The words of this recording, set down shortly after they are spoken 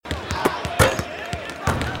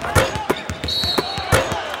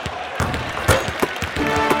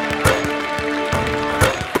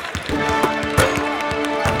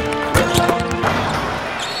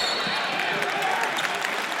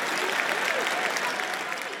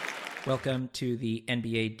Welcome to the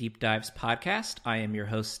NBA Deep Dives podcast. I am your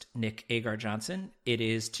host, Nick Agar Johnson. It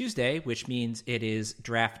is Tuesday, which means it is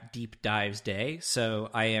Draft Deep Dives Day. So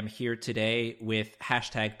I am here today with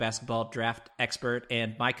hashtag basketball draft expert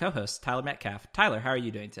and my co-host, Tyler Metcalf. Tyler, how are you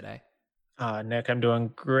doing today? Nick, I'm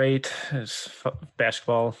doing great.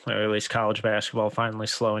 Basketball, or at least college basketball, finally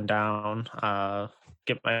slowing down.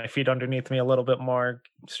 Get my feet underneath me a little bit more,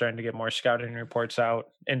 starting to get more scouting reports out,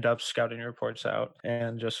 in-depth scouting reports out,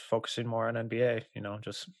 and just focusing more on NBA.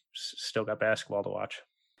 Just still got basketball to watch.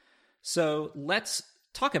 So let's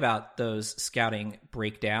talk about those scouting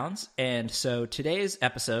breakdowns. And so today's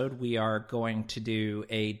episode, we are going to do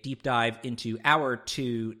a deep dive into our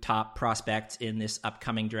two top prospects in this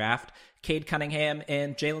upcoming draft, Cade Cunningham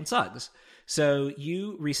and Jalen Suggs. So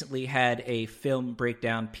you recently had a film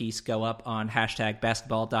breakdown piece go up on hashtag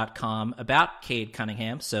basketball.com about Cade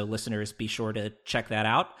Cunningham. So listeners, be sure to check that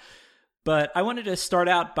out. But I wanted to start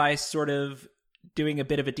out by sort of doing a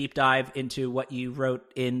bit of a deep dive into what you wrote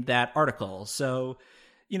in that article. So,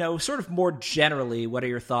 sort of more generally, what are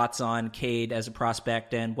your thoughts on Cade as a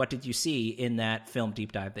prospect, and what did you see in that film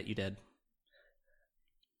deep dive that you did?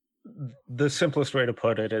 The simplest way to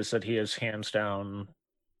put it is that he is hands down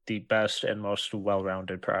the best and most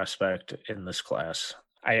well-rounded prospect in this class.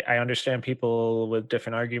 I understand people with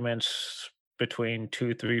different arguments between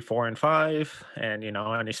 2, 3, 4, and 5, and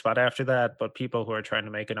any spot after that. But people who are trying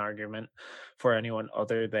to make an argument for anyone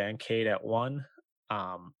other than Cade at 1,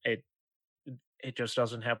 it just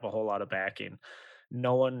doesn't have a whole lot of backing.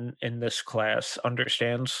 No one in this class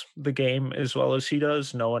understands the game as well as he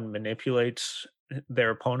does. No one manipulates their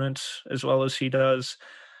opponents as well as he does.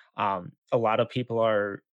 A lot of people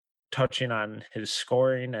are touching on his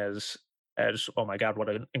scoring as oh my god, what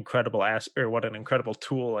an incredible what an incredible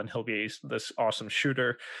tool, and he'll be this awesome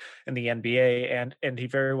shooter in the NBA, and he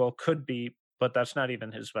very well could be, but that's not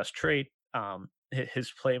even his best trait.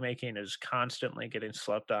 His playmaking is constantly getting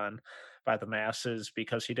slept on by the masses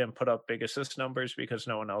because he didn't put up big assist numbers because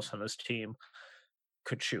no one else on his team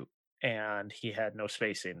could shoot, and he had no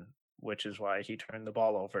spacing, which is why he turned the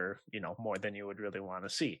ball over, more than you would really want to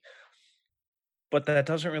see. But that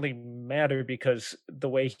doesn't really matter because the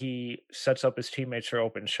way he sets up his teammates for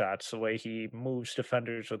open shots, the way he moves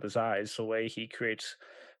defenders with his eyes, the way he creates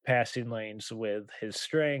passing lanes with his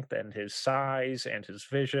strength and his size and his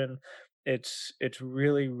vision, it's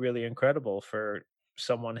really, really incredible for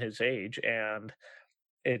someone his age. And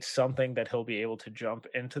it's something that he'll be able to jump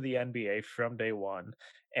into the NBA from day one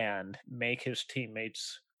and make his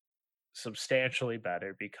teammates substantially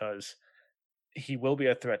better because he will be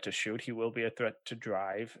a threat to shoot. He will be a threat to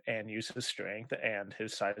drive and use his strength, and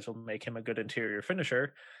his size will make him a good interior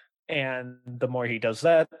finisher. And the more he does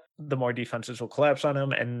that, the more defenses will collapse on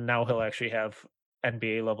him. And now he'll actually have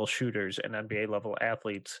NBA level shooters and NBA level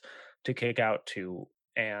athletes to kick out to.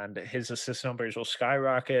 And his assist numbers will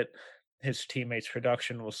skyrocket. His teammates'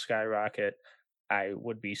 production will skyrocket. I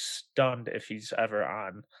would be stunned if he's ever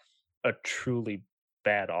on a truly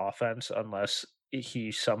bad offense unless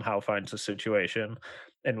he somehow finds a situation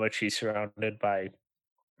in which he's surrounded by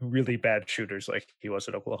really bad shooters like he was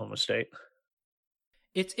at Oklahoma State.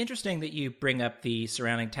 It's interesting that you bring up the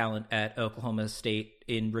surrounding talent at Oklahoma State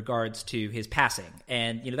in regards to his passing.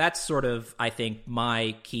 And, that's sort of, I think,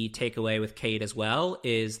 my key takeaway with Cade as well,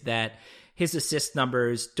 is that his assist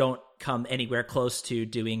numbers don't come anywhere close to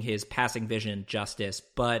doing his passing vision justice.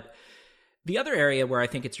 But the other area where I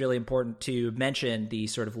think it's really important to mention the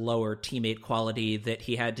sort of lower teammate quality that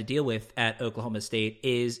he had to deal with at Oklahoma State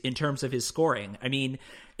is in terms of his scoring. I mean,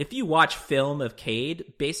 if you watch film of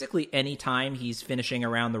Cade, basically any time he's finishing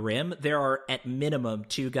around the rim, there are at minimum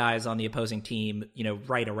 2 guys on the opposing team,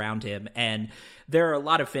 right around him. And there are a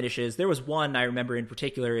lot of finishes. There was one I remember in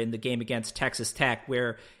particular in the game against Texas Tech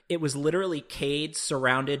where it was literally Cade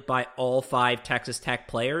surrounded by all 5 Texas Tech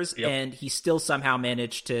players, Yep. And he still somehow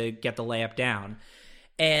managed to get the layup down.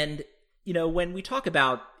 And when we talk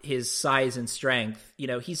about his size and strength,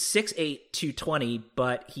 he's 6'8", 220,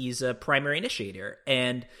 but he's a primary initiator.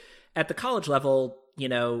 And at the college level,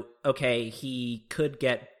 okay, he could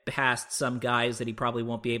get past some guys that he probably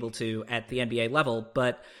won't be able to at the NBA level.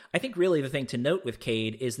 But I think really the thing to note with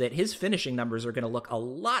Cade is that his finishing numbers are going to look a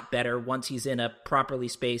lot better once he's in a properly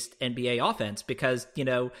spaced NBA offense because,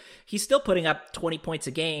 he's still putting up 20 points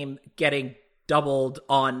a game, getting doubled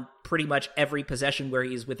on pretty much every possession where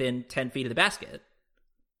he's within 10 feet of the basket.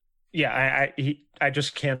 Yeah, I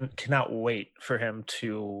just cannot wait for him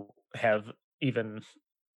to have even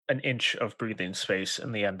an inch of breathing space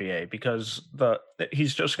in the NBA because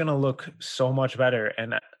he's just going to look so much better.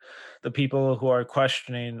 And the people who are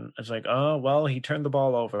questioning, it's like, oh, well, he turned the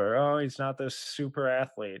ball over. Oh, he's not this super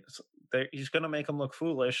athlete. He's going to make him look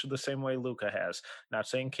foolish the same way Luka has. Not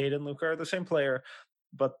saying Cade and Luka are the same player,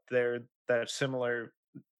 but they're that similar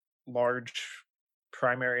large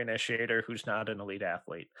primary initiator who's not an elite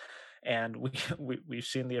athlete. And we've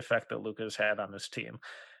seen the effect that Luka's had on this team.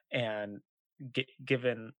 And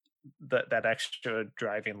given that extra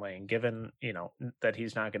driving lane, given that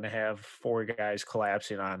he's not going to have four guys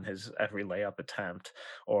collapsing on his every layup attempt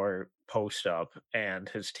or post up, and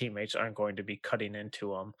his teammates aren't going to be cutting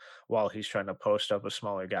into him while he's trying to post up a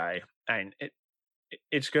smaller guy, and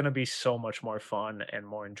it's going to be so much more fun and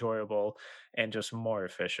more enjoyable and just more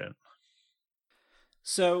efficient.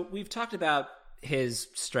 So we've talked about his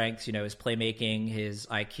strengths, his playmaking, his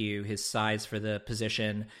IQ, his size for the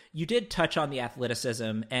position. You did touch on the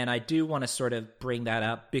athleticism, and I do want to sort of bring that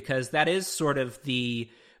up because that is sort of the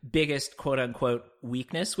biggest quote unquote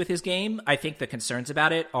weakness with his game. I think the concerns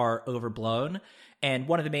about it are overblown. And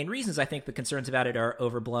one of the main reasons I think the concerns about it are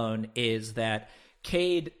overblown is that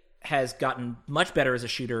Cade has gotten much better as a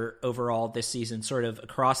shooter overall this season, sort of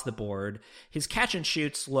across the board. His catch and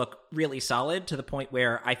shoots look really solid to the point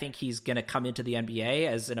where I think he's going to come into the NBA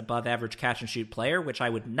as an above average catch and shoot player, which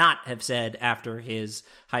I would not have said after his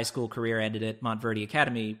high school career ended at Montverde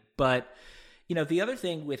Academy. But, the other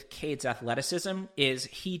thing with Cade's athleticism is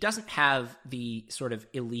he doesn't have the sort of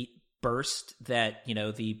elite burst that,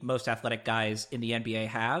 the most athletic guys in the NBA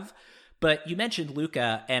have. But you mentioned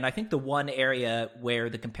Luka, and I think the one area where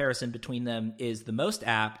the comparison between them is the most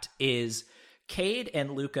apt is Cade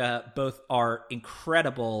and Luka both are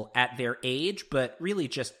incredible at their age, but really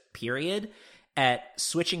just period, at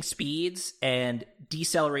switching speeds and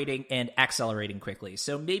decelerating and accelerating quickly.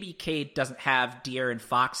 So maybe Cade doesn't have De'Aaron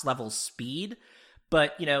Fox level speed,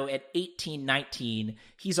 but, at 18, 19,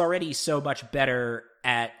 he's already so much better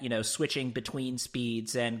at, switching between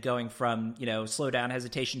speeds and going from, slow down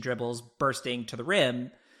hesitation dribbles, bursting to the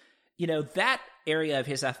rim. That area of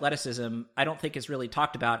his athleticism, I don't think is really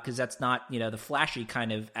talked about because that's not, the flashy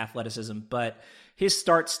kind of athleticism, but his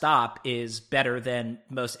start-stop is better than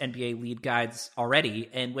most NBA lead guys already.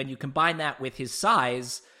 And when you combine that with his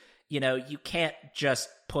size, you can't just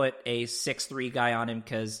put a 6'3" guy on him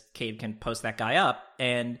because Cade can post that guy up.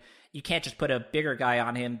 And you can't just put a bigger guy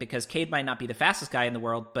on him because Cade might not be the fastest guy in the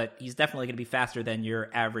world, but he's definitely going to be faster than your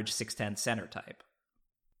average 6'10" center type.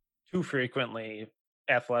 Too frequently,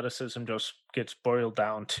 athleticism just gets boiled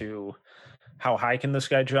down to how high can this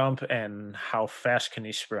guy jump and how fast can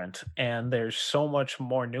he sprint. And there's so much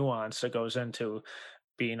more nuance that goes into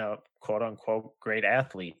being a quote unquote great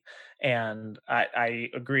athlete. And I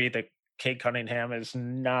agree that Cade Cunningham is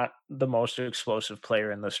not the most explosive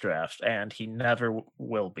player in this draft, and he never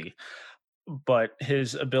will be. But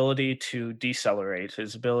his ability to decelerate,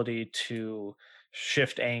 his ability to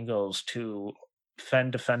shift angles, to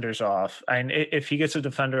fend defenders off. And if he gets a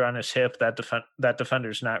defender on his hip, that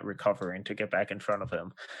defender's not recovering to get back in front of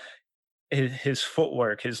him. His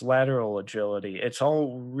footwork, his lateral agility, it's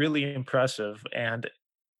all really impressive. And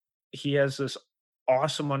he has this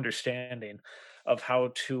awesome understanding of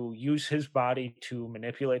how to use his body to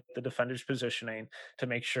manipulate the defender's positioning to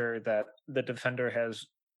make sure that the defender has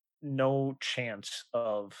no chance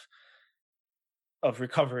of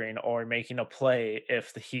recovering or making a play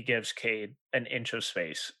if he gives Cade an inch of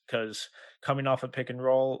space. Because coming off a pick and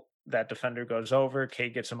roll, that defender goes over,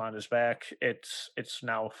 Cade gets him on his back. It's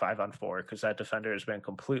now 5-on-4 because that defender has been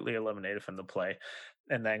completely eliminated from the play.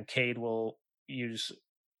 And then Cade will use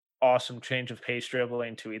awesome change of pace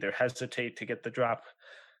dribbling to either hesitate to get the drop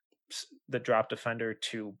defender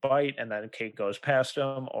to bite, and then Cade goes past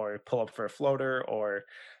him, or pull up for a floater, or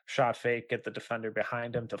shot fake, get the defender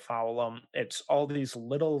behind him to foul him. It's all these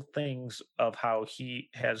little things of how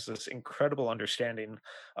he has this incredible understanding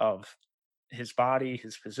of his body,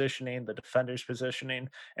 his positioning, the defender's positioning,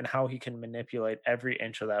 and how he can manipulate every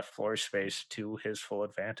inch of that floor space to his full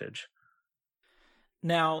advantage.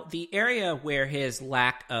 Now, the area where his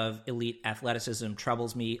lack of elite athleticism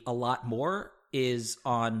troubles me a lot more is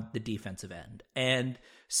on the defensive end. And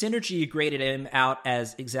Synergy graded him out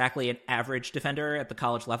as exactly an average defender at the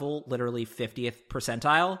college level, literally 50th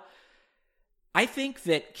percentile. I think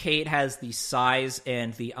that Cade has the size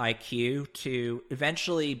and the IQ to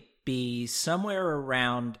eventually be somewhere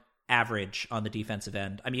around average on the defensive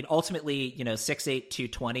end. I mean, ultimately, 6'8",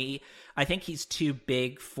 220. I think he's too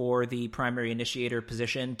big for the primary initiator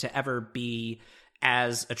position to ever be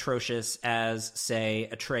as atrocious as, say,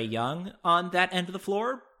 a Trae Young on that end of the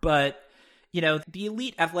floor. But, the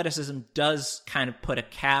elite athleticism does kind of put a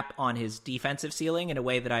cap on his defensive ceiling in a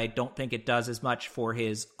way that I don't think it does as much for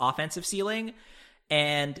his offensive ceiling.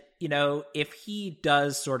 And, you know, if he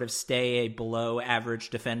does sort of stay a below average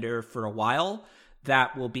defender for a while,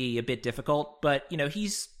 that will be a bit difficult. But, you know,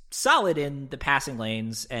 he's solid in the passing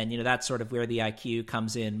lanes, and, you know, that's sort of where the IQ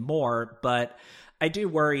comes in more. But I do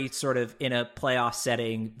worry sort of in a playoff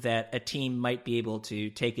setting that a team might be able to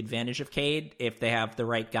take advantage of Cade if they have the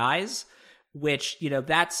right guys, which, you know,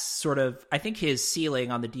 that's sort of, I think his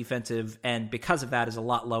ceiling on the defensive end because of that is a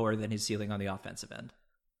lot lower than his ceiling on the offensive end.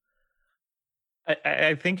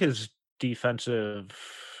 I think his defensive,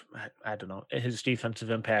 I don't know, his defensive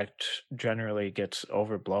impact generally gets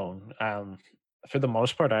overblown. For the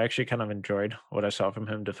most part, I actually kind of enjoyed what I saw from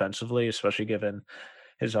him defensively, especially given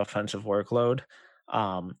his offensive workload.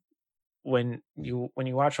 Um, when you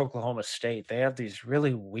watch Oklahoma State, they have these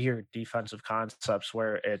really weird defensive concepts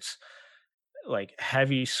where it's like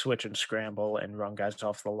heavy switch and scramble and run guys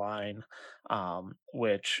off the line,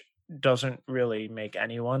 which doesn't really make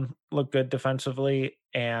anyone look good defensively.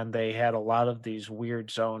 And they had a lot of these weird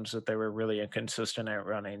zones that they were really inconsistent at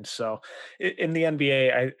running. So in the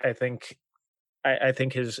NBA, I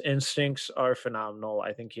think his instincts are phenomenal.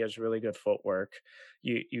 I think he has really good footwork.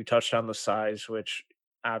 You touched on the size, which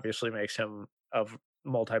obviously makes him a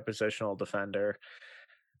multi-positional defender.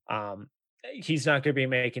 Um, he's not going to be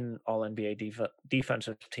making all NBA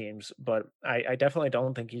defensive teams, but I definitely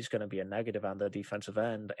don't think he's going to be a negative on the defensive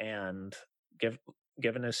end. And give,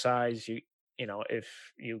 given his size, you know, if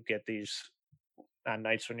you get these on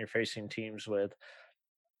nights when you're facing teams with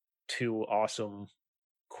two awesome,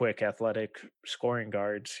 quick, athletic scoring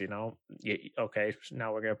guards, you know, okay,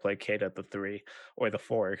 now we're going to play Cade at the 3 or the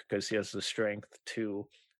 4 because he has the strength to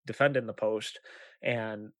defend in the post.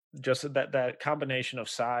 And just that combination of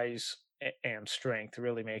size and strength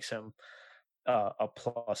really makes him a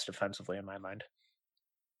plus defensively in my mind.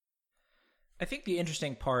 I think the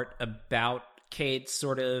interesting part about Cade's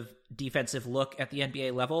sort of defensive look at the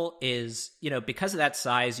NBA level is, you know, because of that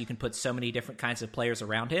size, you can put so many different kinds of players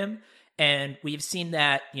around him. And we've seen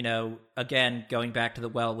that, you know, again, going back to the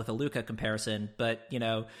well with a Luka comparison, but, you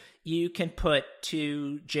know, you can put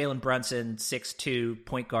two Jalen Brunson 6'2"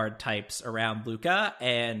 point guard types around Luka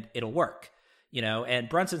and it'll work, you know, and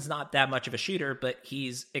Brunson's not that much of a shooter, but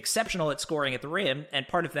he's exceptional at scoring at the rim. And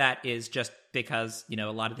part of that is just because, you know,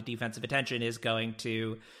 a lot of the defensive attention is going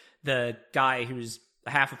to the guy who's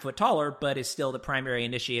half a foot taller, but is still the primary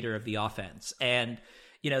initiator of the offense. And,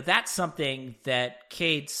 you know, that's something that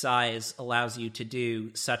Cade's size allows you to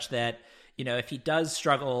do, such that, you know, if he does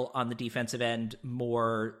struggle on the defensive end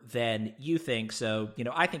more than you think, so, you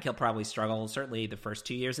know, I think he'll probably struggle certainly the first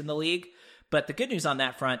 2 years in the league. But the good news on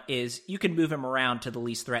that front is you can move him around to the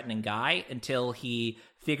least threatening guy until he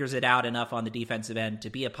figures it out enough on the defensive end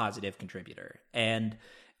to be a positive contributor. And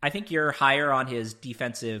I think you're higher on his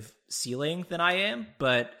defensive ceiling than I am,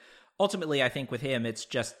 but ultimately, I think with him, it's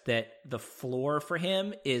just that the floor for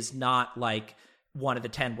him is not like one of the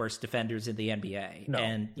 10 worst defenders in the NBA. No,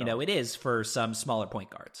 and, you no. know, it is for some smaller point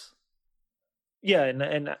guards. Yeah,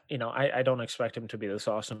 and you know, I don't expect him to be this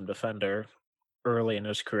awesome defender early in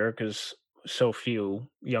his career because so few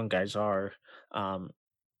young guys are.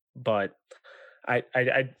 But I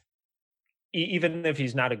even if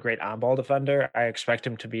he's not a great on-ball defender, I expect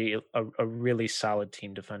him to be a really solid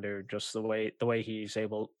team defender. Just the way he's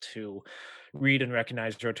able to read and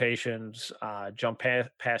recognize rotations, jump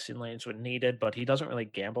passing lanes when needed, but he doesn't really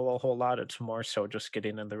gamble a whole lot. It's more so just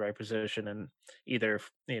getting in the right position and either,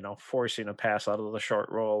 you know, forcing a pass out of the short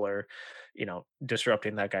roll or, you know,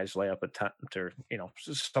 disrupting that guy's layup attempt or, you know,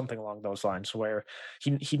 something along those lines where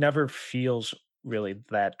he never feels really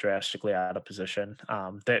that drastically out of position.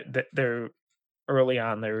 They're early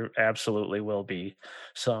on, there absolutely will be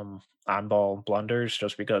some on-ball blunders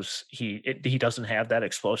just because he doesn't have that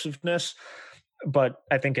explosiveness. But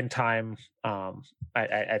I think in time,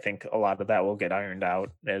 I think a lot of that will get ironed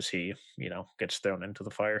out as he, you know, gets thrown into the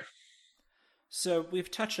fire. So we've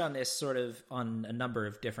touched on this sort of on a number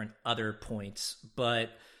of different other points, but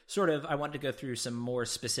sort of I wanted to go through some more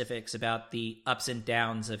specifics about the ups and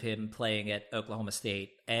downs of him playing at Oklahoma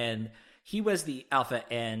State. And he was the alpha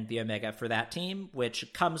and the omega for that team,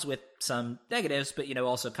 which comes with some negatives, but, you know,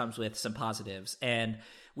 also comes with some positives. And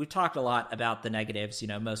we've talked a lot about the negatives, you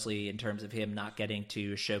know, mostly in terms of him not getting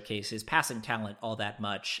to showcase his passing talent all that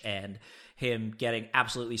much and him getting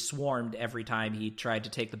absolutely swarmed every time he tried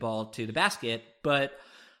to take the ball to the basket. But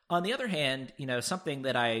on the other hand, you know, something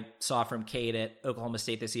that I saw from Cade at Oklahoma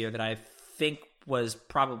State this year that I think was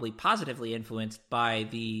probably positively influenced by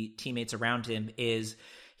the teammates around him is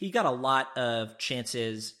he got a lot of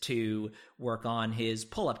chances to work on his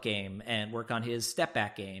pull-up game and work on his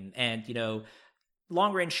step-back game. And, you know,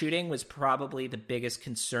 long range shooting was probably the biggest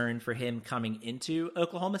concern for him coming into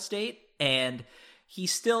Oklahoma State. And he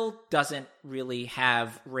still doesn't really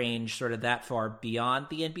have range sort of that far beyond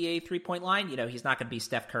the NBA 3-point line. You know, he's not going to be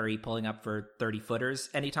Steph Curry pulling up for 30 footers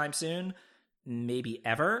anytime soon, maybe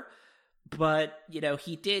ever. But, you know,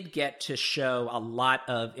 he did get to show a lot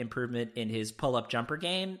of improvement in his pull-up jumper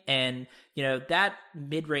game. And, you know, that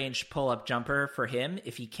mid-range pull-up jumper for him,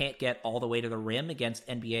 if he can't get all the way to the rim against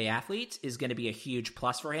NBA athletes, is going to be a huge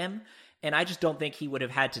plus for him. And I just don't think he would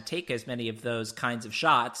have had to take as many of those kinds of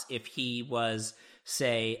shots if he was,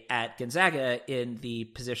 say, at Gonzaga in the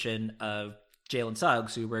position of Jalen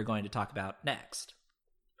Suggs, who we're going to talk about next.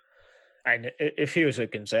 If he was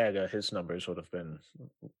at Gonzaga, his numbers would have been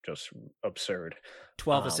just absurd.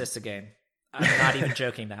 12 assists a game. I'm not even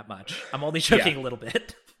joking that much. I'm only joking a little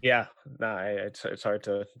bit. Yeah, no, it's hard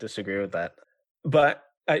to disagree with that. But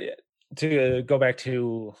to go back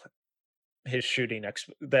to his shooting,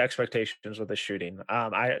 the expectations with his shooting,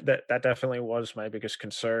 that definitely was my biggest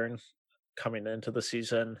concern coming into the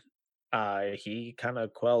season. He kind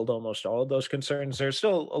of quelled almost all of those concerns. There's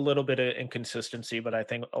still a little bit of inconsistency, but I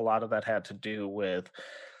think a lot of that had to do with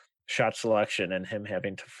shot selection and him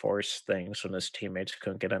having to force things when his teammates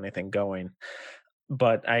couldn't get anything going.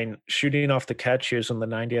 But shooting off the catch, he was in the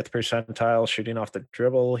 90th percentile. Shooting off the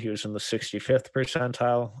dribble, he was in the 65th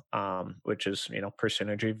percentile, which is, you know, per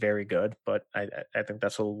synergy, very good. But I think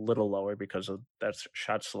that's a little lower because of that's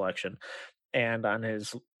shot selection. And on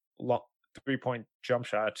his 3-point jump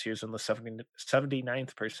shots, he was in the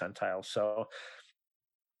 79th percentile. So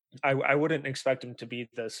I wouldn't expect him to be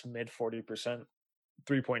this mid 40%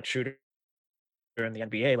 3-point shooter in the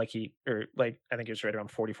NBA I think he was right around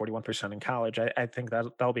 41% in college. I think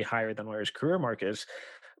that'll be higher than where his career mark is.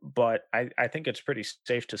 But I think it's pretty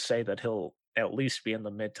safe to say that he'll at least be in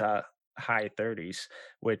the mid to high 30s,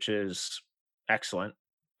 which is excellent.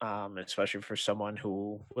 Especially for someone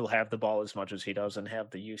who will have the ball as much as he does and have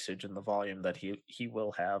the usage and the volume that he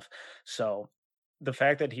will have. So the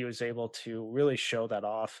fact that he was able to really show that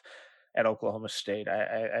off at Oklahoma State,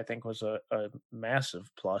 I think was a massive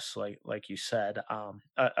plus, like you said.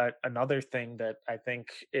 Another thing that I think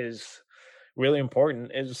is really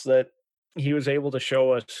important is that he was able to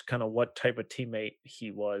show us kind of what type of teammate he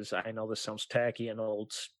was. I know this sounds tacky and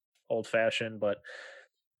old fashioned, but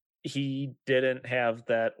he didn't have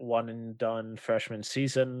that one and done freshman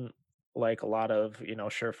season like a lot of, you know,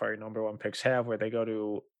 surefire number one picks have, where they go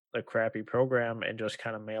to a crappy program and just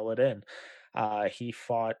kind of mail it in. He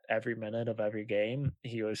fought every minute of every game.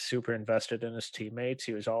 He was super invested in his teammates.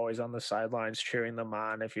 He was always on the sidelines cheering them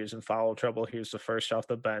on. If he was in foul trouble, he was the first off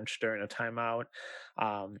the bench during a timeout.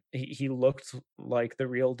 He looked like the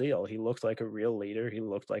real deal. He looked like a real leader. He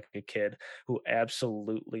looked like a kid who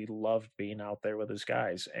absolutely loved being out there with his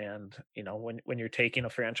guys. And, you know, when you're taking a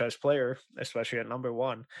franchise player, especially at number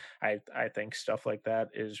one, I think stuff like that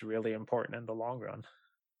is really important in the long run.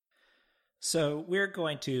 So we're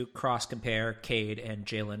going to cross-compare Cade and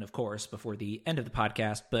Jalen, of course, before the end of the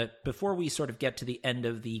podcast. But before we sort of get to the end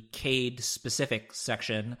of the Cade-specific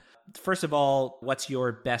section, first of all, what's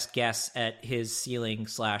your best guess at his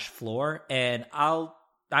ceiling/floor? And I'm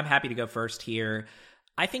happy to go first here.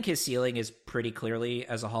 I think his ceiling is pretty clearly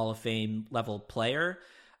as a Hall of Fame level player.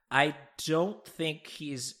 I don't think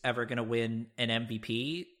he's ever going to win an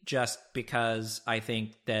MVP just because I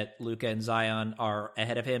think that Luka and Zion are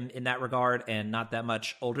ahead of him in that regard and not that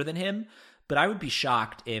much older than him. But I would be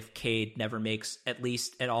shocked if Cade never makes at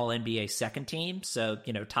least an All-NBA second team. So,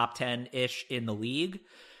 you know, top 10-ish in the league.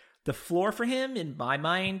 The floor for him, in my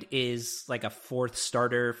mind, is like a fourth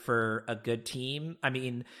starter for a good team. I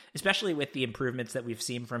mean, especially with the improvements that we've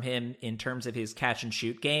seen from him in terms of his catch and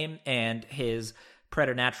shoot game and his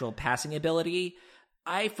preternatural passing ability,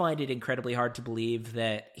 I find it incredibly hard to believe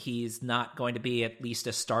that he's not going to be at least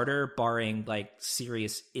a starter, barring like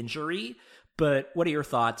serious injury. But what are your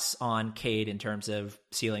thoughts on Cade in terms of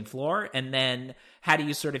ceiling floor? And then how do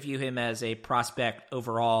you sort of view him as a prospect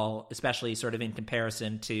overall, especially sort of in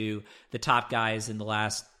comparison to the top guys in the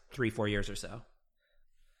last 3-4 years or so?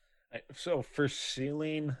 So for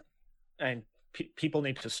ceiling, and people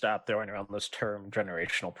need to stop throwing around this term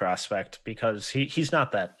generational prospect, because he's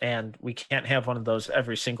not that, and we can't have one of those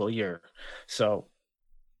every single year. So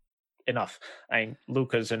enough.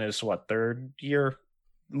 Luka's in his third year.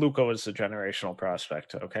 Luka was a generational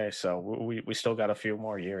prospect. Okay, so we still got a few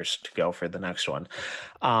more years to go for the next one.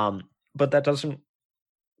 But that doesn't.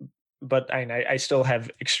 But I still have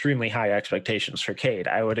extremely high expectations for Cade.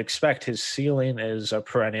 I would expect his ceiling is a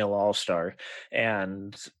perennial all-star,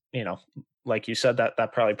 and you know, like you said,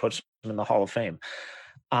 that probably puts him in the Hall of Fame.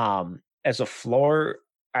 As a floor,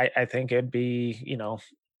 I think it'd be,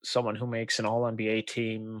 someone who makes an all NBA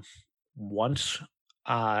team once,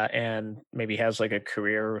 and maybe has like a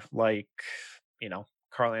career like,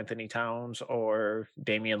 Carl Anthony Towns or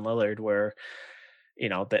Damian Lillard, where,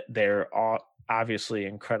 that they're all obviously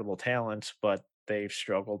incredible talents, but they've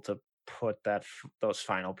struggled to put those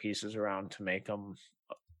final pieces around to make them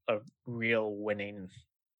a real winning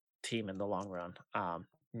team in the long run.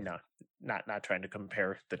 No, not trying to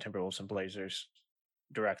compare the Timberwolves and Blazers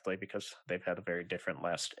directly because they've had a very different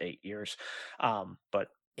last 8 years. But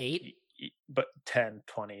 8? but 10,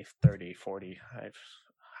 20, 30, 40.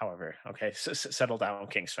 However, okay, settle down,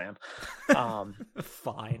 Kings fan. Um,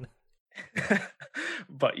 Fine.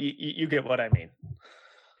 but you get what I mean.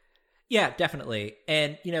 Yeah, definitely.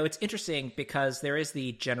 And, it's interesting because there is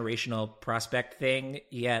the generational prospect thing,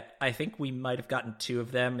 yet I think we might have gotten two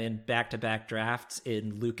of them in back-to-back drafts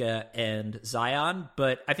in Luka and Zion.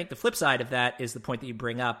 But I think the flip side of that is the point that you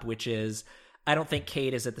bring up, which is I don't think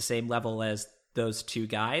Cade is at the same level as those two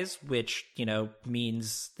guys, which,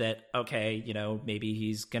 means that, okay, maybe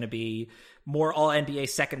he's going to be more all NBA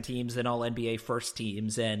second teams than all NBA first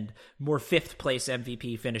teams and more fifth place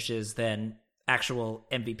MVP finishes than actual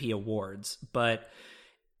MVP awards. But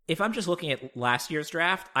if I'm just looking at last year's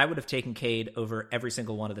draft, I would have taken Cade over every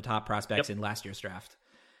single one of the top prospects in last year's draft.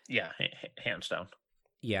 Yeah, hands down.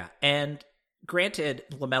 Yeah. And granted,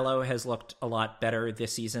 LaMelo has looked a lot better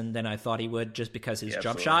this season than I thought he would, just because his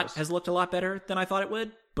jump shot has looked a lot better than I thought it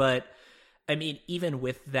would. But I mean, even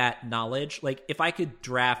with that knowledge, like if I could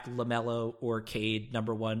draft LaMelo or Cade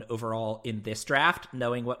number one overall in this draft,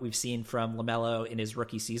 knowing what we've seen from LaMelo in his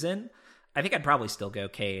rookie season, I think I'd probably still go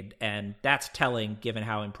Cade, and that's telling given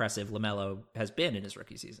how impressive LaMelo has been in his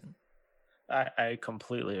rookie season. I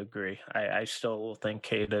completely agree. I still think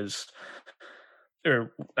Cade is,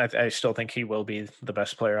 or I still think he will be the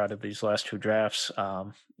best player out of these last two drafts.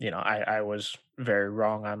 I was very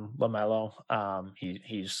wrong on LaMelo.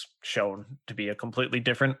 He's shown to be a completely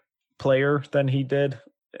different player than he did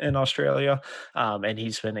in Australia, and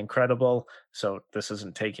he's been incredible. So this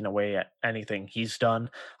isn't taking away anything he's done.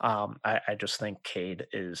 I just think Cade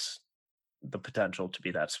is the potential to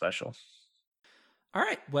be that special. All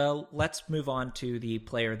right, well, let's move on to the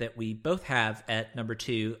player that we both have at number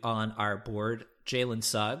 2 on our board, Jalen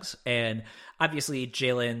Suggs. And obviously,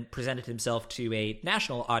 Jalen presented himself to a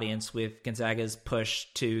national audience with Gonzaga's push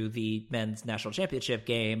to the men's national championship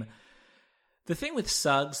game. The thing with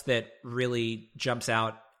Suggs that really jumps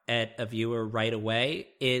out at a viewer right away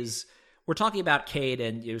is we're talking about Cade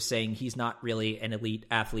and you're saying he's not really an elite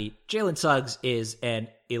athlete. Jalen Suggs is an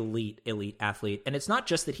elite athlete. And it's not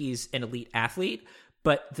just that he's an elite athlete,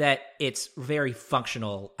 but that it's very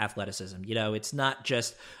functional athleticism. It's not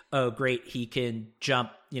just, oh, great, he can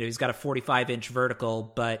jump. He's got a 45-inch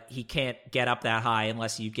vertical, but he can't get up that high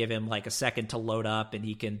unless you give him like a second to load up and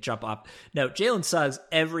he can jump up. No, Jalen Suggs,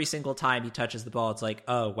 every single time he touches the ball, it's like,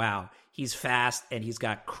 oh, wow, he's fast and he's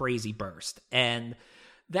got crazy burst. And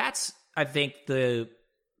that's, I think,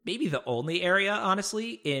 maybe the only area,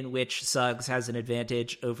 honestly, in which Suggs has an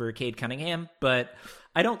advantage over Cade Cunningham. But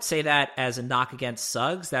I don't say that as a knock against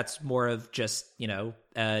Suggs. That's more of just, an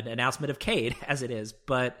announcement of Cade as it is.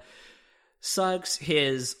 But Suggs,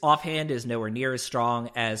 his offhand is nowhere near as strong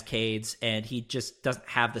as Cade's, and he just doesn't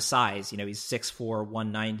have the size. He's 6'4",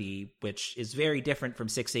 190, which is very different from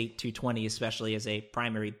 6'8", 220, especially as a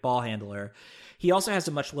primary ball handler. He also has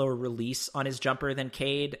a much lower release on his jumper than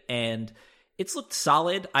Cade, and it's looked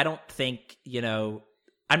solid. I don't think,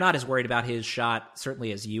 I'm not as worried about his shot,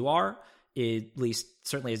 certainly as you are, at least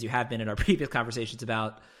certainly as you have been in our previous conversations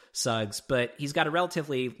about Suggs, but he's got a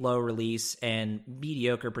relatively low release and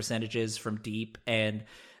mediocre percentages from deep, and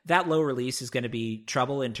that low release is going to be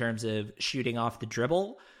trouble in terms of shooting off the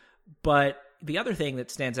dribble. But the other thing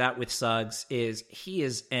that stands out with Suggs is he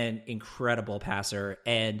is an incredible passer,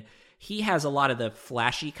 and he has a lot of the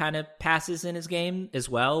flashy kind of passes in his game as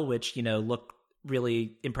well, which, look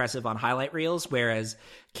really impressive on highlight reels, whereas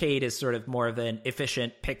Cade is sort of more of an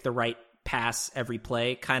efficient, pick the right pass every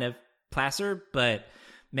play kind of passer. But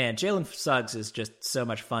man, Jalen Suggs is just so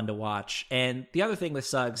much fun to watch. And the other thing with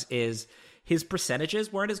Suggs is his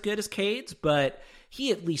percentages weren't as good as Cade's, but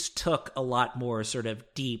he at least took a lot more sort of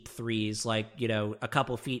deep threes, like, a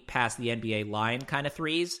couple feet past the NBA line kind of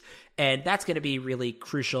threes. And that's going to be really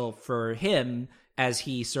crucial for him as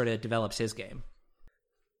he sort of develops his game.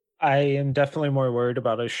 I am definitely more worried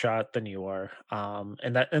about his shot than you are,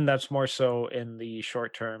 and that's more so in the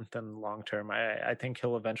short term than long term. I think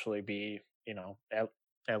he'll eventually be,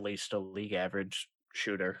 at least a league average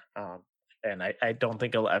shooter, and I don't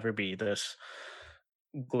think he'll ever be this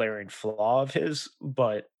glaring flaw of his.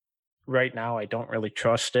 But right now I don't really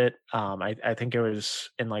trust it. I think it was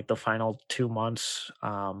in like the final 2 months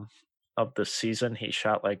of the season, he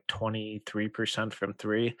shot like 23% from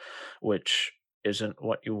three, which isn't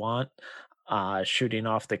what you want. Shooting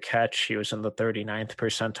off the catch, he was in the 39th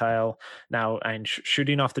percentile. Now, and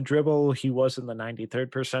shooting off the dribble, he was in the 93rd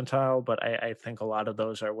percentile, but I think a lot of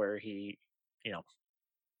those are where he, you know,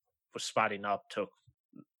 was spotting up to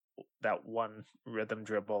that one rhythm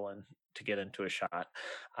dribble and to get into a shot.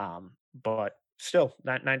 But still,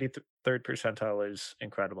 that 93rd percentile is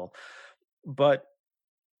incredible. But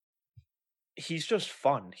he's just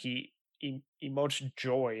fun. He emotes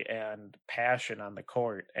joy and passion on the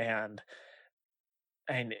court, and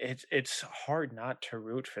it's hard not to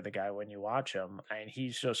root for the guy when you watch him. And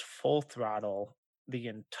he's just full throttle the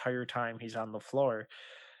entire time he's on the floor,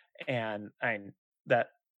 and that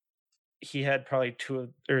he had probably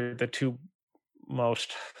the two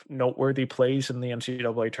most noteworthy plays in the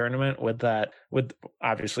NCAA tournament with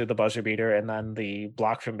obviously the buzzer beater and then the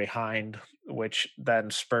block from behind, which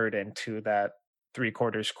then spurred into that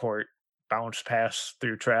three-quarters court bounce pass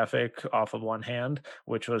through traffic off of one hand,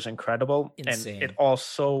 which was incredible. And it Insane.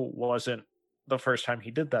 also wasn't the first time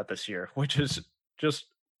he did that this year, which is just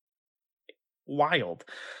wild.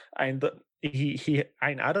 And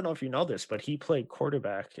I don't know if you know this, but he played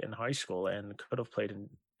quarterback in high school and could have played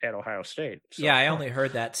at Ohio State. Yeah, So I only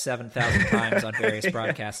heard that 7,000 times on various yeah.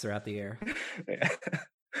 broadcasts throughout the year.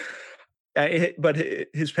 But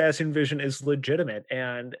his passing vision is legitimate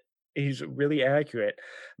and he's really accurate.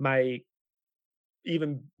 My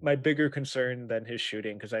my bigger concern than his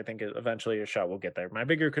shooting, because I think eventually his shot will get there. My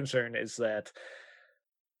bigger concern is that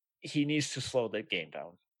he needs to slow the game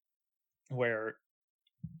down. Where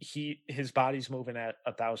his body's moving at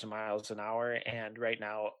 1,000 miles an hour, and right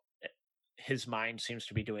now his mind seems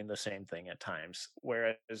to be doing the same thing at times.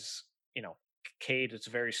 Whereas, you know, Cade, it's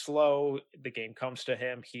very slow. The game comes to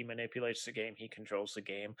him. He manipulates the game. He controls the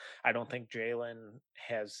game. I don't think Jalen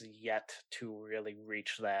has yet to really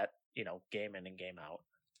reach that, game in and game out.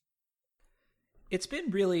 It's been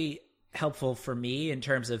really helpful for me in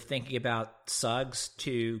terms of thinking about Suggs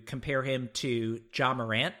to compare him to Ja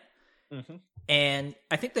Morant. Mm-hmm. And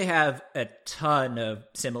I think they have a ton of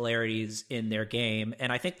similarities in their game. And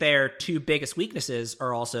I think their two biggest weaknesses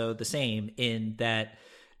are also the same in that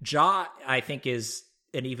Ja, I think, is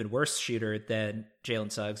an even worse shooter than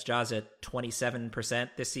Jalen Suggs. Ja's at 27%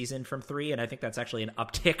 this season from three, and I think that's actually an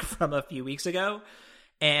uptick from a few weeks ago.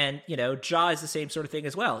 And, Ja is the same sort of thing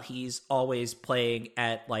as well. He's always playing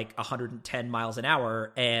at like 110 miles an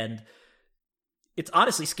hour, and it's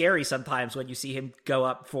honestly scary sometimes when you see him go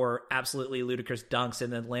up for absolutely ludicrous dunks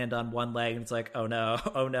and then land on one leg and it's like, oh no,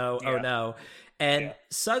 oh no, oh no. And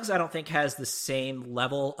Suggs, I don't think, has the same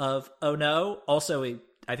level of oh no. Also,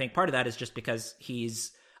 I think part of that is just because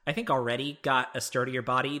he's, I think, already got a sturdier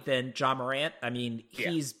body than Ja Morant. I mean,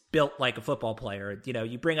 he's built like a football player.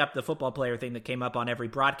 You bring up the football player thing that came up on every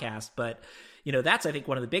broadcast, but that's, I think,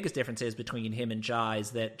 one of the biggest differences between him and Ja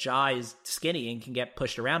is that Ja is skinny and can get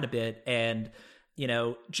pushed around a bit, and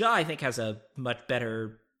Ja, I think, has a much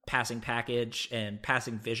better passing package and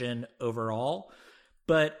passing vision overall.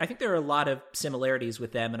 But I think there are a lot of similarities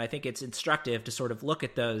with them, and I think it's instructive to sort of look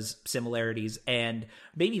at those similarities. And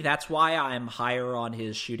maybe that's why I'm higher on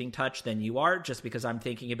his shooting touch than you are, just because I'm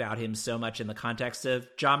thinking about him so much in the context of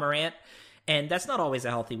Ja Morant. And that's not always a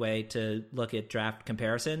healthy way to look at draft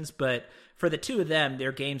comparisons. But for the two of them,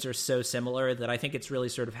 their games are so similar that I think it's really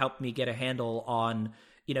sort of helped me get a handle on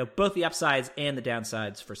both the upsides and the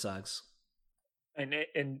downsides for Suggs.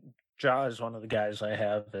 And Ja is one of the guys I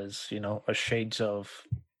have as, a shades of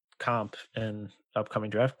comp in upcoming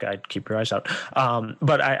draft guide. Keep your eyes out.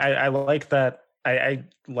 But I like that. I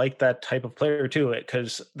like that type of player too,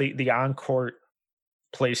 because the on-court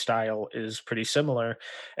play style is pretty similar.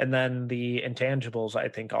 And then the intangibles, I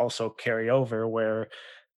think, also carry over where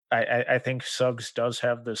I think Suggs does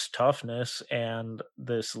have this toughness and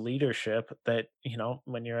this leadership that,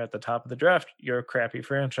 when you're at the top of the draft, you're a crappy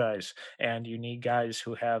franchise and you need guys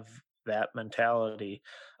who have that mentality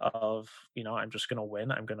of, I'm just going to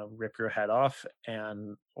win. I'm going to rip your head off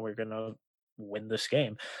and we're going to win this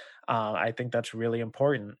game. I think that's really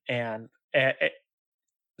important. And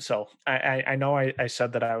so I know I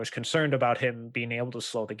said that I was concerned about him being able to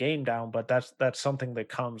slow the game down, but that's something that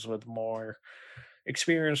comes with more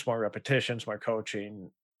experience, more repetitions, more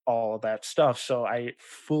coaching, all of that stuff. So I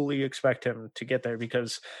fully expect him to get there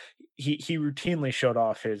because he routinely showed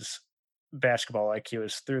off his basketball IQ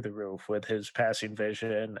is through the roof with his passing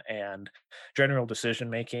vision and general decision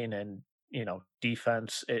making and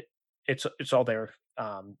defense. It's all there.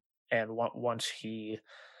 And once he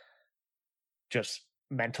just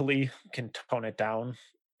mentally can tone it down,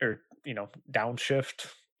 or downshift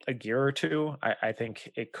a gear or two, I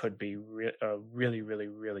think it could be a really, really,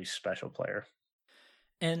 really special player.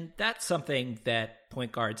 And that's something that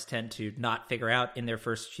point guards tend to not figure out in their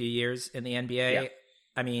first few years in the Yeah. NBA.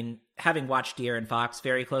 I mean, having watched De'Aaron Fox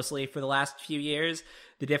very closely for the last few years,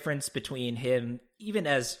 the difference between him, even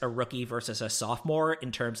as a rookie versus a sophomore,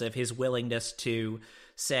 in terms of his willingness to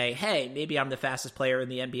say, hey, maybe I'm the fastest player in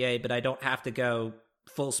the NBA, but I don't have to go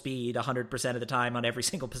full speed 100% of the time on every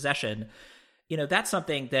single possession. That's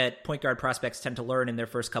something that point guard prospects tend to learn in their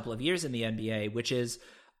first couple of years in the NBA, which is,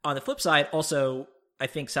 on the flip side, also I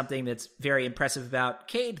think something that's very impressive about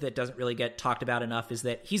Cade that doesn't really get talked about enough is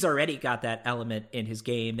that he's already got that element in his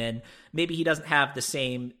game. And maybe he doesn't have the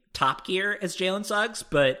same top gear as Jalen Suggs,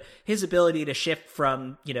 but his ability to shift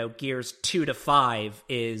from, gears 2 to 5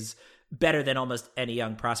 is better than almost any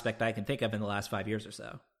young prospect I can think of in the last 5 years or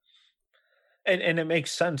so. And it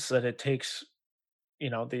makes sense that it takes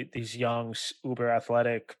these young uber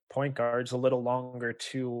athletic point guards a little longer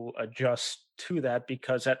to adjust to that,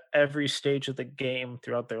 because at every stage of the game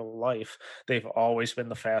throughout their life they've always been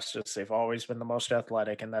the fastest, they've always been the most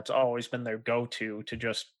athletic, and that's always been their go-to to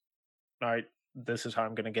just, all right, this is how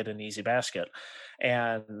I'm going to get an easy basket.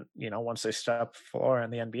 And once they step floor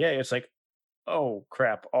in the NBA, it's like, oh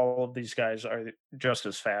crap, all of these guys are just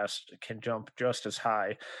as fast, can jump just as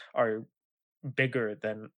high, are bigger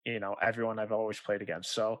than everyone I've always played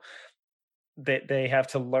against. So they have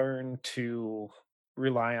to learn to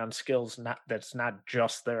rely on skills that's not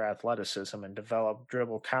just their athleticism, and develop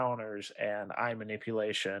dribble counters and eye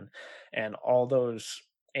manipulation and all those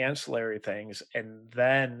ancillary things, and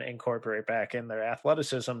then incorporate back in their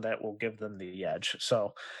athleticism that will give them the edge.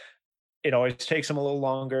 So it always takes them a little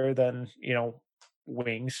longer than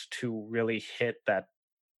wings to really hit that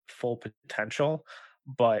full potential.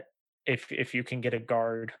 But if you can get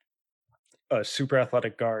a super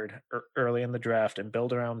athletic guard early in the draft and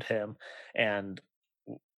build around him, and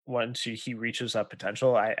once he reaches that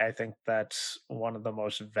potential, I think that's one of the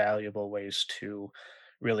most valuable ways to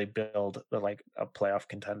really build like a playoff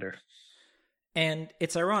contender. And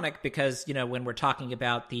it's ironic because, when we're talking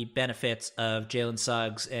about the benefits of Jalen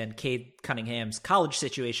Suggs and Cade Cunningham's college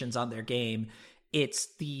situations on their game, it's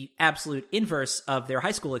the absolute inverse of their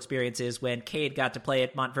high school experiences when Cade got to play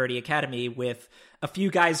at Montverde Academy with a few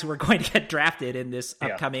guys who were going to get drafted in this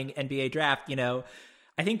upcoming NBA draft.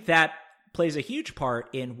 I think that plays a huge part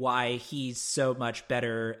in why he's so much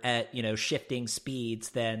better at, shifting speeds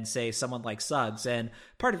than, say, someone like Suggs. And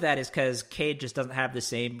part of that is because Cade just doesn't have the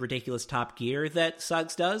same ridiculous top gear that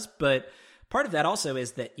Suggs does. But part of that also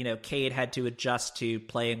is that, Cade had to adjust to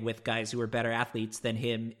playing with guys who were better athletes than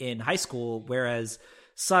him in high school, whereas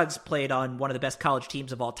Suggs played on one of the best college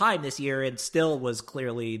teams of all time this year and still was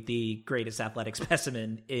clearly the greatest athletic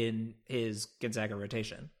specimen in his Gonzaga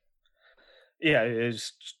rotation. Yeah, it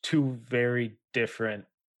is two very different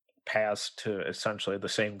paths to essentially the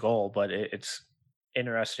same goal, but it's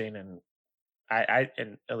interesting, and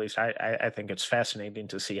and at least I think it's fascinating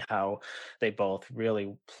to see how they both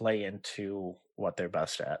really play into what they're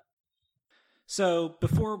best at. So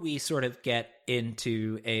before we sort of get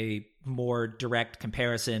into a more direct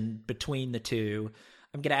comparison between the two,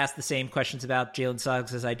 I'm going to ask the same questions about Jalen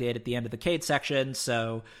Suggs as I did at the end of the Cade section.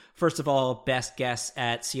 So first of all, best guess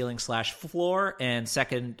at ceiling/floor, and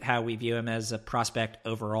second, how we view him as a prospect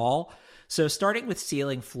overall. So starting with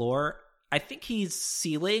ceiling floor, I think his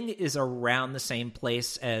ceiling is around the same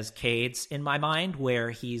place as Cade's in my mind, where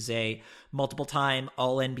he's a multiple-time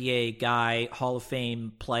All-NBA guy, Hall of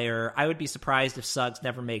Fame player. I would be surprised if Suggs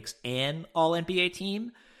never makes an All-NBA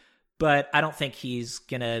team, but I don't think he's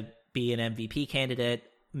going to be an MVP candidate.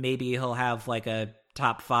 Maybe he'll have like a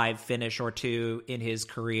top 5 finish or two in his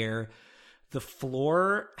career. The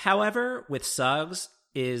floor, however, with Suggs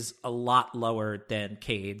is a lot lower than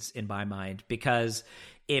Cade's in my mind, because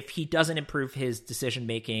if he doesn't improve his decision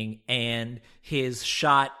making and his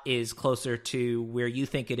shot is closer to where you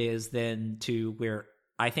think it is than to where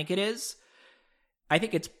I think it is, I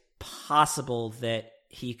think it's possible that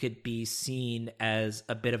he could be seen as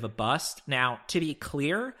a bit of a bust. Now, to be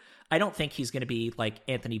clear, I don't think he's going to be like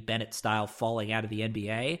Anthony Bennett style falling out of the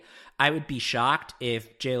NBA. I would be shocked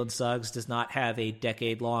if Jalen Suggs does not have a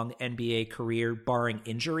decade-long NBA career barring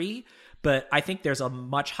injury, but I think there's a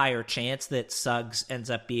much higher chance that Suggs ends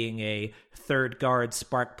up being a third guard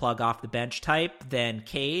spark plug off the bench type than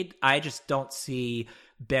Cade. I just don't see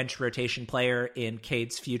bench rotation player in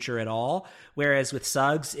Cade's future at all. Whereas with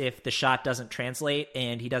Suggs, if the shot doesn't translate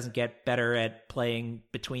and he doesn't get better at playing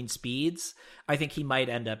between speeds, I think he might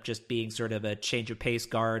end up just being sort of a change of pace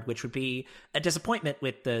guard, which would be a disappointment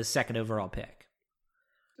with the second overall pick.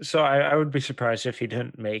 So I would be surprised if he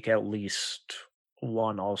didn't make at least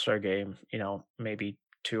one All-Star game, maybe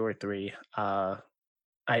two or three.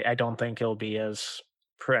 I don't think he'll be as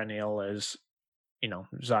perennial as,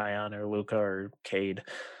 Zion or Luca or Cade,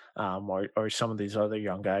 or some of these other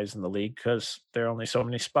young guys in the league because there are only so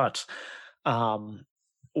many spots. Um,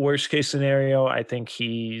 Worst case scenario, I think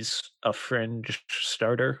he's a fringe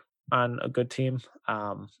starter on a good team.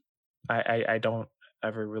 I don't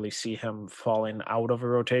ever really see him falling out of a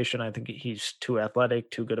rotation. I think he's too athletic,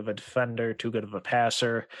 too good of a defender, too good of a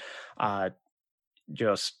passer.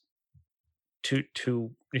 Just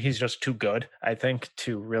too he's just too good, I think,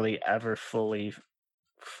 to really ever fully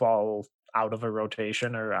fall out of a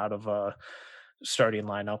rotation or out of a starting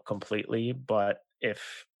lineup completely. But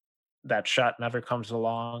if that shot never comes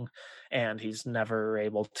along and he's never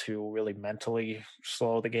able to really mentally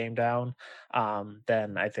slow the game down,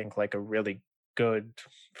 then I think like a really good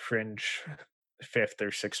fringe fifth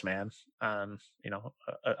or sixth man on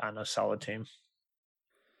on a solid team.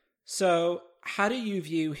 So, how do you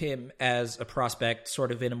view him as a prospect,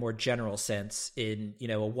 sort of in a more general sense, in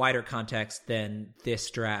a wider context than this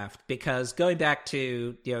draft? Because going back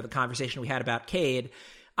to the conversation we had about Cade,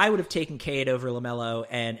 I would have taken Cade over LaMelo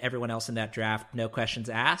and everyone else in that draft, no questions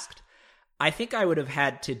asked. I think I would have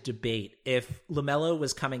had to debate if LaMelo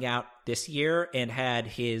was coming out this year and had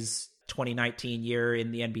his 2019 year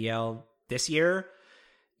in the NBL this year,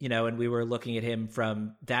 and we were looking at him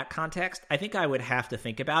from that context. I think I would have to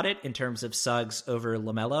think about it in terms of Suggs over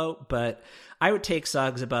LaMelo, but I would take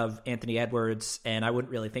Suggs above Anthony Edwards, and I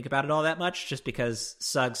wouldn't really think about it all that much just because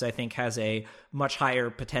Suggs, I think, has a much higher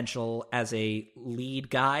potential as a lead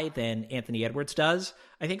guy than Anthony Edwards does.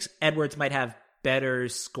 I think Edwards might have better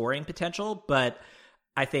scoring potential, but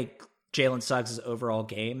I think Jalen Suggs' overall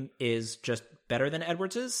game is just better than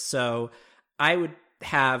Edwards's. So I would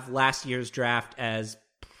have last year's draft as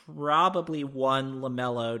probably 1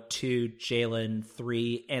 LaMelo, 2 Jalen,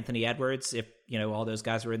 3 Anthony Edwards, if all those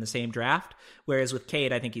guys were in the same draft. Whereas with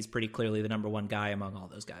Cade, I think he's pretty clearly the number one guy among all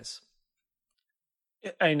those guys.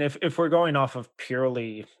 And if we're going off of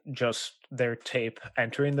purely just their tape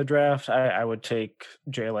entering the draft, I would take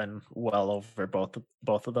Jalen well over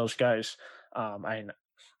both of those guys. I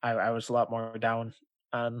was a lot more down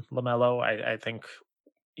on LaMelo. I think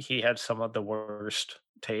he had some of the worst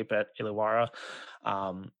tape at Illawarra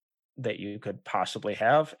that you could possibly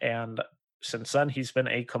have, and since then he's been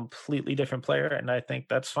a completely different player, and I think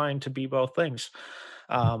that's fine to be both things.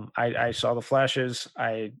 I saw the flashes.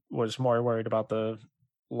 I was more worried about the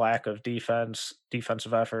lack of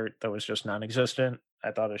defensive effort that was just non-existent.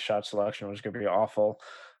 I thought his shot selection was going to be awful.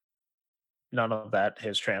 None of that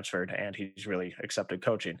has transferred, and he's really accepted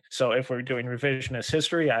coaching. So if we're doing revisionist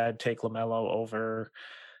history, I'd take LaMelo over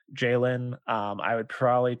Jalen. I would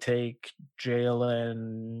probably take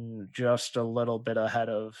Jalen just a little bit ahead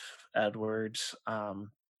of Edwards.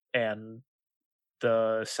 And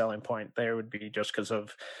the selling point there would be just because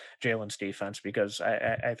of Jalen's defense, because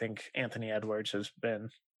I think Anthony Edwards has been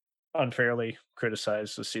unfairly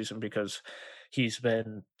criticized this season because he's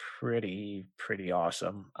been pretty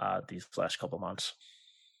awesome these last couple months.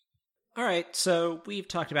 All right, so we've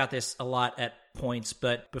talked about this a lot at points,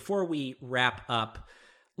 but before we wrap up,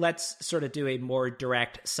 let's sort of do a more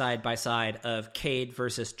direct side-by-side of Cade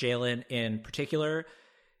versus Jalen in particular.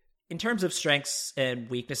 In terms of strengths and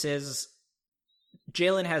weaknesses,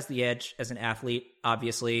 Jalen has the edge as an athlete,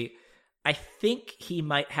 obviously. I think he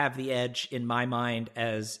might have the edge in my mind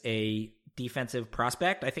as a defensive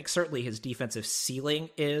prospect. I think certainly his defensive ceiling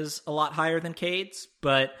is a lot higher than Cade's,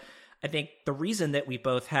 but I think the reason that we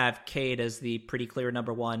both have Cade as the pretty clear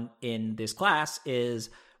number one in this class is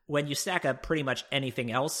when you stack up pretty much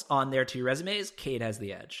anything else on their two resumes, Cade has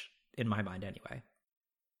the edge, in my mind anyway.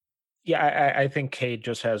 Yeah, I think Cade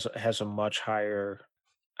just has a much higher.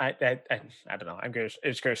 I don't know.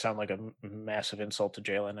 It's going to sound like a massive insult to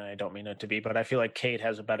Jalen, and I don't mean it to be, but I feel like Cade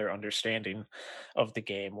has a better understanding of the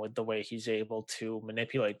game with the way he's able to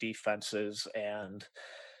manipulate defenses and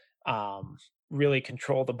really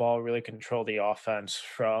control the ball, really control the offense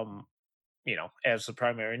from, as the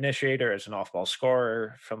primary initiator, as an off-ball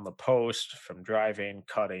scorer, from the post, from driving,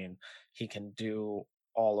 cutting. He can do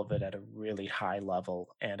all of it at a really high level,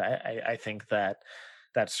 and I think that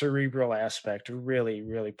cerebral aspect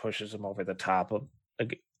really pushes him over the top of,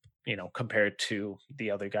 compared to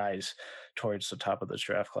the other guys towards the top of this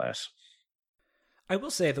draft class. I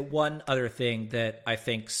will say the one other thing that I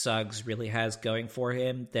think Suggs really has going for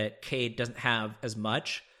him that Cade doesn't have as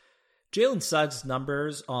much, Jalen Suggs'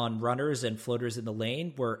 numbers on runners and floaters in the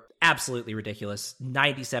lane were absolutely ridiculous,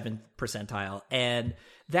 97th percentile. And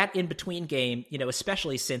that in-between game,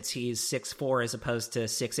 especially since he's 6'4" as opposed to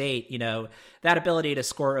 6'8", that ability to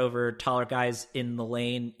score over taller guys in the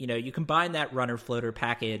lane, you combine that runner-floater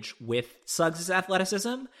package with Suggs'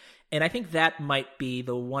 athleticism, and I think that might be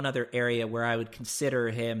the one other area where I would consider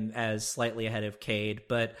him as slightly ahead of Cade.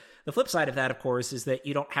 But the flip side of that, of course, is that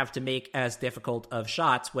you don't have to make as difficult of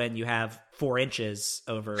shots when you have 4 inches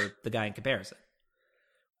over the guy in comparison.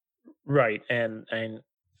 Right. And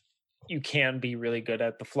you can be really good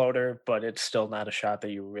at the floater, but it's still not a shot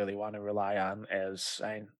that you really want to rely on, as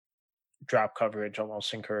drop coverage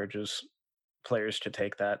almost encourages players to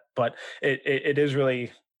take that. But it is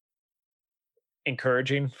really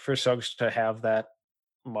encouraging for Suggs to have that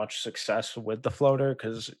much success with the floater,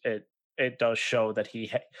 because it does show that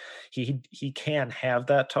he can have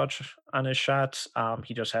that touch on his shots.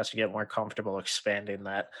 He just has to get more comfortable expanding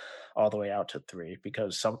that all the way out to 3,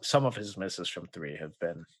 because some of his misses from 3 have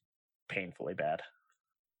been painfully bad.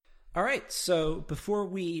 All right, so before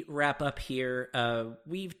we wrap up here,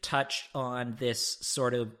 we've touched on this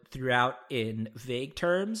sort of throughout in vague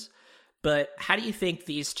terms, but how do you think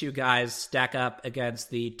these two guys stack up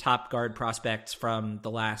against the top guard prospects from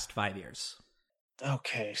the last 5 years?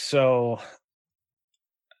 Okay, so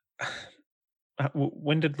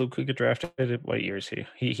when did Luka get drafted? What year is he?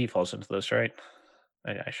 He falls into this, right?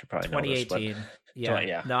 I should probably know this. 2018.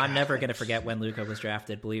 Yeah. No, I'm never going to forget when Luka was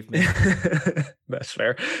drafted, believe me. That's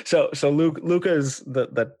fair. So Luka is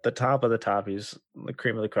the top of the top. He's the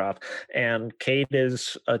cream of the crop. And Cade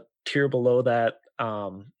is a tier below that.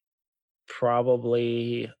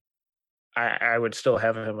 Probably I would still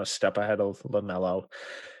have him a step ahead of LaMelo.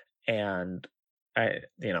 And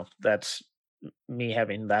that's me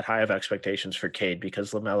having that high of expectations for Cade,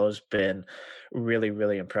 because LaMelo's been really,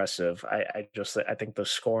 really impressive. I think the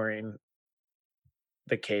scoring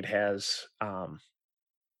that Cade has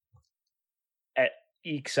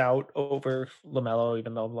ekes out over LaMelo,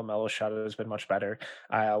 even though LaMelo's shot has been much better.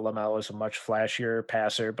 LaMelo is a much flashier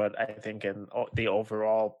passer, but I think in the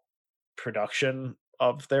overall production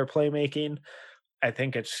of their playmaking, I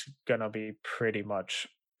think it's gonna be pretty much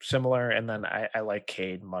similar. And then I like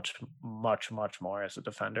Cade much, much, much more as a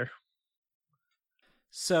defender.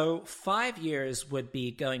 So 5 years would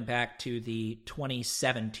be going back to the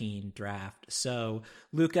 2017 draft. So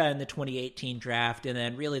Luka in the 2018 draft, and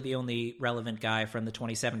then really the only relevant guy from the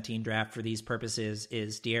 2017 draft for these purposes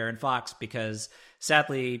is De'Aaron Fox, because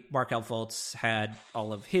sadly Markelle Fultz had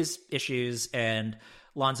all of his issues, and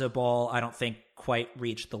Lonzo Ball, I don't think quite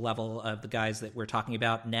reached the level of the guys that we're talking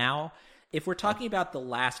about now. If we're talking about the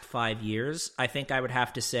last 5 years, I think I would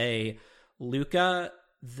have to say Luka,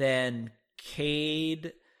 then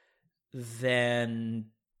Cade, then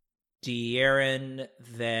De'Aaron,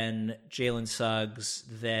 then Jalen Suggs,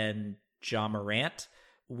 then Ja Morant,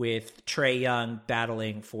 with Trae Young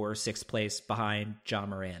battling for 6th place behind Ja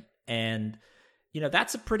Morant. And,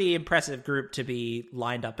 that's a pretty impressive group to be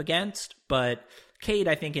lined up against, but Cade,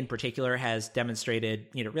 I think in particular, has demonstrated,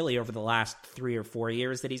 really over the last 3 or 4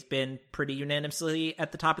 years that he's been pretty unanimously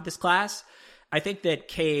at the top of this class. I think that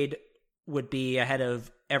Cade would be ahead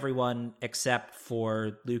of everyone except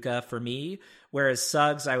for Luka for me, whereas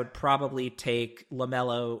Suggs, I would probably take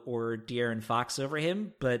LaMelo or De'Aaron Fox over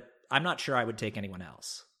him, but I'm not sure I would take anyone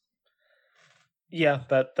else. Yeah,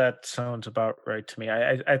 that sounds about right to me.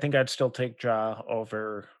 I think I'd still take Ja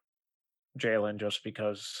over Jalen, just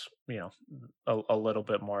because, a little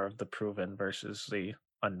bit more of the proven versus the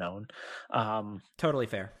unknown. Totally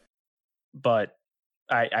fair. But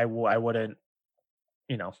I wouldn't,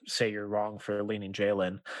 say you're wrong for leaning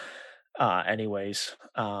Jalen anyways.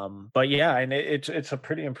 But yeah, and it's a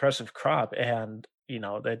pretty impressive crop, and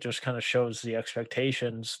that just kind of shows the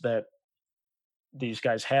expectations that these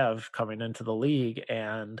guys have coming into the league.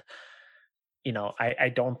 And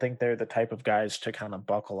I don't think they're the type of guys to kind of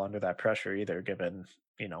buckle under that pressure either, given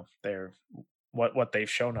their what they've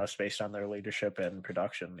shown us based on their leadership and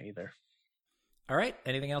production either. All right,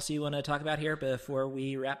 anything else you want to talk about here before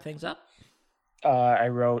we wrap things up? I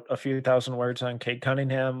wrote a few thousand words on Cade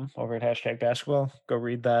Cunningham over at #basketball. Go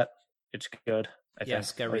read that. It's good.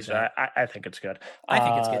 Go read that. I think it's good. I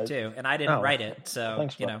think it's good too, and I didn't write it, so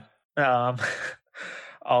thanks,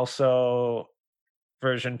 also,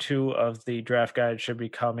 version 2 of the draft guide should be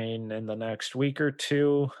coming in the next week or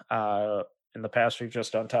two. In the past, we've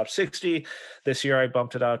just done top 60. This year, I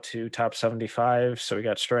bumped it out to top 75. So we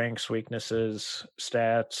got strengths, weaknesses,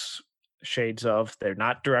 stats, shades of. They're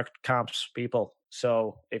not direct comps, people.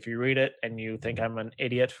 So if you read it and you think I'm an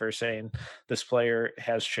idiot for saying this player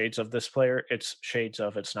has shades of this player, it's shades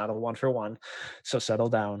of, it's not a 1-for-1. So settle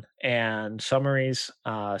down. And summaries,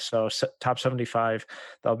 top 75,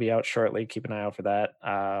 they'll be out shortly. Keep an eye out for that.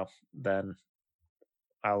 Then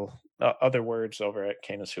I'll other words over at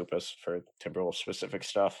Canis Hoopus for Timberwolves specific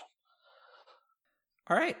stuff.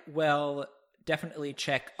 All right. Well, definitely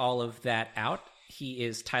check all of that out. He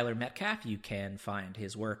is Tyler Metcalf. You can find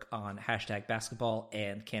his work on #basketball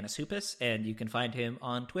and Canis Hoopus, and you can find him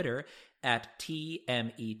on Twitter at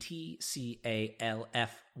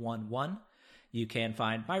TMETCALF11. You can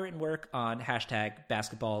find my written work on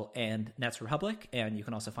 #basketball and Nets Republic, and you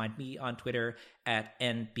can also find me on Twitter at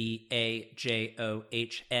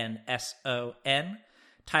NBAJOHNSON.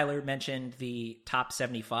 Tyler mentioned the top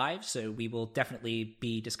 75, so we will definitely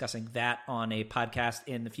be discussing that on a podcast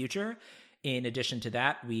in the future. In addition to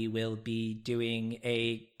that, we will be doing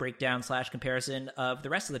a breakdown/comparison of the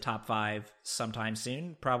rest of the top 5 sometime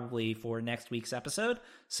soon, probably for next week's episode,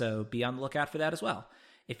 so be on the lookout for that as well.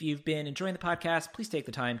 If you've been enjoying the podcast, please take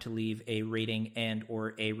the time to leave a rating and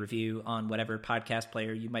or a review on whatever podcast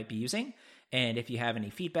player you might be using. And if you have any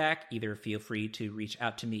feedback, either feel free to reach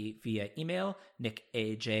out to me via email,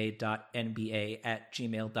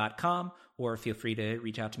 nickaj.nba@gmail.com, or feel free to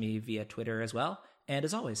reach out to me via Twitter as well. And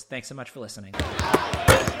as always, thanks so much for listening.